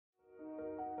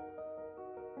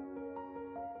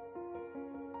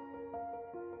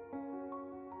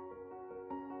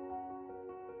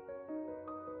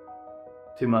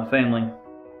To my family,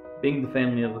 being the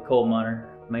family of a coal miner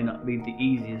may not be the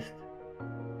easiest,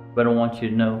 but I want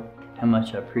you to know how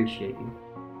much I appreciate you.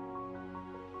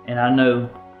 And I know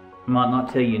I might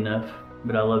not tell you enough,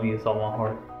 but I love you with all my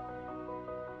heart.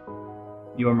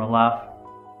 You are my life,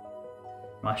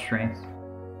 my strength,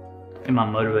 and my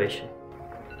motivation.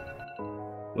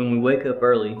 When we wake up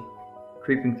early,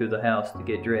 creeping through the house to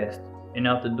get dressed and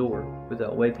out the door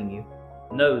without waking you,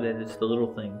 know that it's the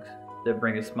little things that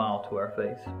bring a smile to our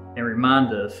face and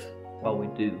remind us why we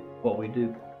do what we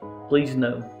do. Please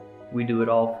know we do it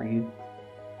all for you.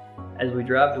 As we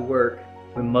drive to work,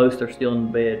 when most are still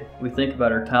in bed, we think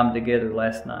about our time together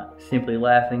last night, simply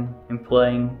laughing and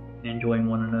playing and enjoying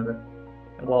one another.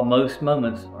 And while most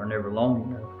moments are never long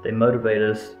enough, they motivate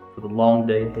us for the long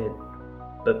day ahead.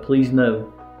 But please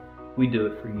know we do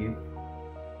it for you.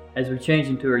 As we change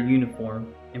into our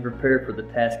uniform and prepare for the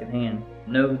task at hand,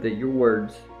 know that your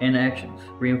words and actions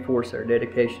reinforce our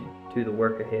dedication to the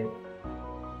work ahead.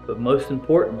 But most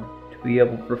importantly, to be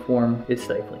able to perform it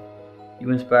safely.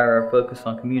 You inspire our focus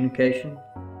on communication,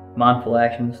 mindful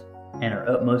actions, and our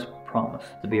utmost promise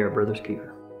to be our brother's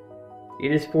keeper.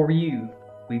 It is for you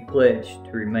we pledge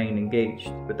to remain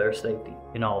engaged with our safety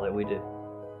in all that we do.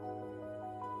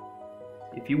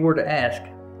 If you were to ask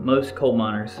most coal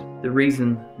miners the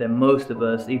reason that most of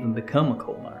us even become a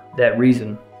coal miner, that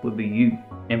reason would be you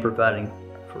and providing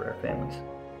for our families.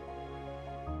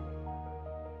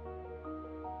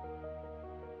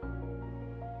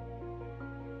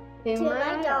 To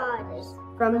my daughters,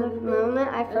 from the moment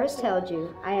I first held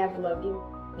you, I have loved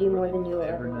you more than you will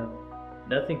ever know.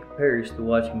 Nothing compares to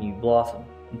watching you blossom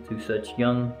into such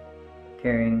young,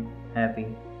 caring,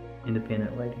 happy,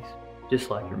 independent ladies, just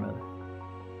like your mother.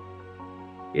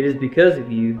 It is because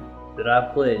of you that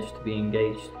I pledge to be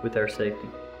engaged with our safety.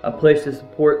 I pledge to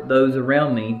support those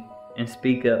around me and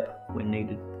speak up when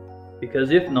needed.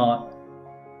 Because if not,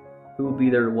 who will be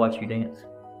there to watch you dance?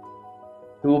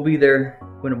 Who will be there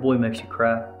when a boy makes you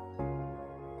cry?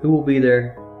 Who will be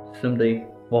there to someday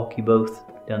walk you both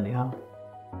down the aisle?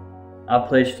 I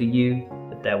pledge to you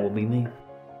that that will be me.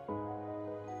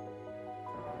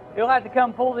 You'll have to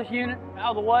come pull this unit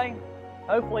out of the way.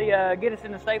 Hopefully get us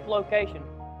in a safe location.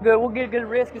 Good, we'll get a good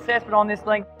risk assessment on this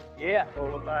thing. Yeah,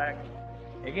 pull it back.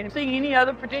 You can see any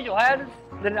other potential hazards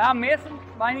that I'm missing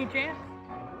by any chance?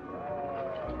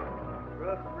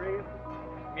 Rough and reef.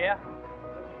 Yeah.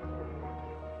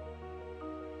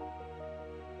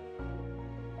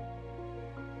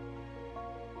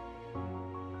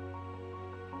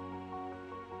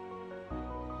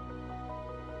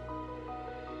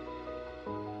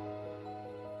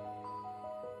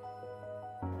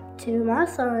 To my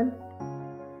son,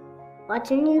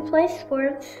 watching you play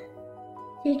sports,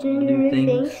 teaching you Do new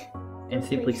things, things, and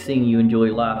simply seeing you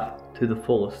enjoy life to the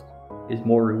fullest is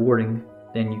more rewarding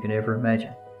than you can ever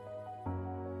imagine.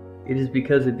 It is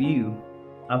because of you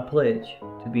I pledge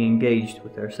to be engaged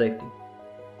with our safety.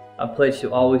 I pledge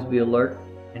to always be alert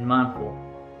and mindful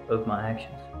of my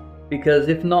actions. Because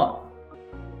if not,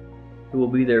 who will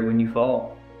be there when you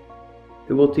fall?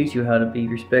 Who will teach you how to be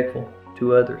respectful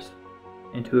to others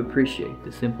and to appreciate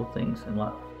the simple things in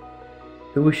life?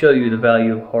 Who will show you the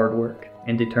value of hard work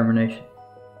and determination?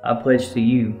 I pledge to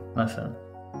you, my son,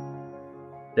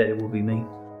 that it will be me.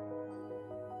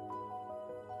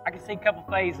 I can see a couple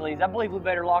phase leads. I believe we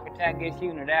better lock and tag this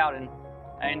unit out and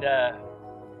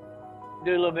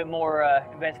do a little bit more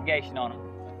investigation on them.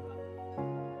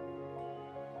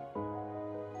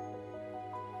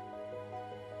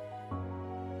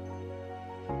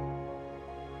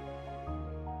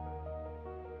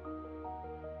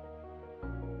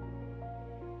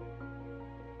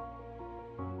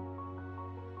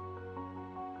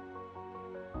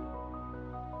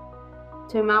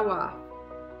 To my wife,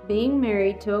 being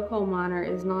married to a coal miner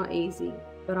is not easy,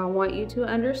 but I want you to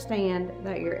understand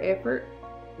that your effort,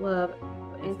 love,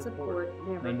 and support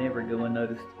may never go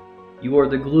unnoticed. You are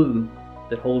the glue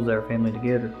that holds our family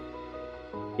together.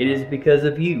 It is because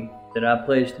of you that I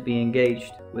pledge to be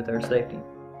engaged with our safety.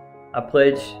 I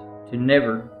pledge to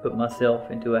never put myself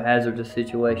into a hazardous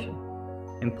situation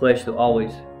and pledge to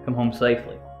always come home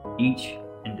safely each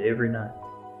and every night.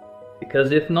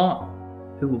 Because if not,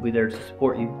 who will be there to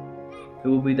support you?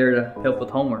 Who will be there to help with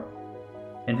homework?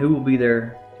 And who will be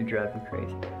there to drive you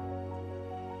crazy?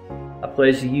 I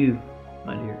pledge to you,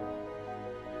 my dear,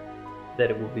 that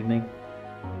it will be me.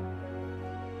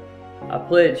 I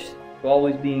pledge to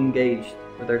always be engaged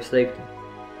with our safety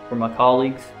for my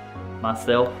colleagues,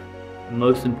 myself, and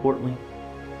most importantly,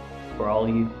 for all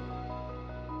of you.